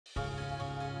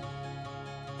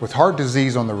With heart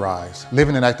disease on the rise,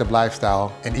 living an active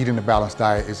lifestyle and eating a balanced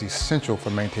diet is essential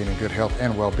for maintaining good health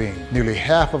and well-being. Nearly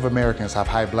half of Americans have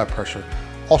high blood pressure,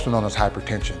 also known as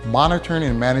hypertension. Monitoring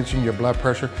and managing your blood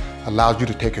pressure allows you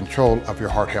to take control of your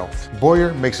heart health.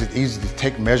 Beurer makes it easy to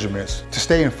take measurements to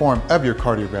stay informed of your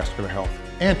cardiovascular health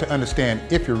and to understand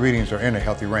if your readings are in a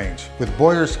healthy range. With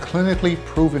Beurer's clinically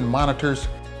proven monitors,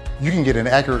 you can get an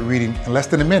accurate reading in less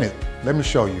than a minute. Let me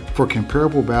show you. For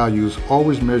comparable values,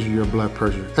 always measure your blood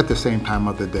pressure at the same time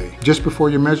of the day. Just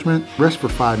before your measurement, rest for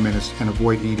 5 minutes and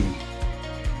avoid eating.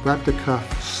 Wrap the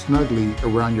cuff snugly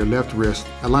around your left wrist,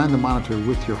 align the monitor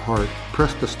with your heart,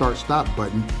 press the start-stop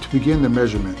button to begin the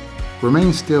measurement.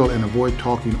 Remain still and avoid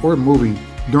talking or moving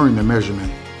during the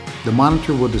measurement. The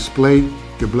monitor will display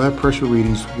your blood pressure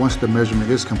readings once the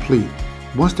measurement is complete.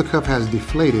 Once the cuff has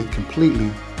deflated completely,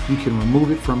 you can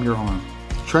remove it from your arm.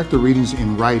 Track the readings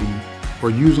in writing or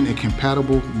using a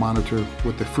compatible monitor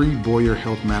with the free Beurer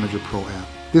HealthManager Pro app.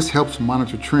 This helps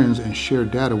monitor trends and share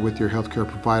data with your healthcare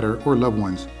provider or loved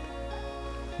ones.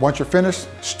 Once you're finished,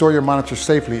 store your monitor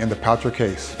safely in the pouch or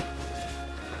case.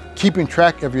 Keeping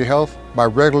track of your health by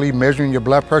regularly measuring your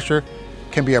blood pressure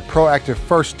can be a proactive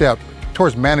first step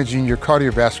towards managing your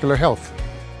cardiovascular health.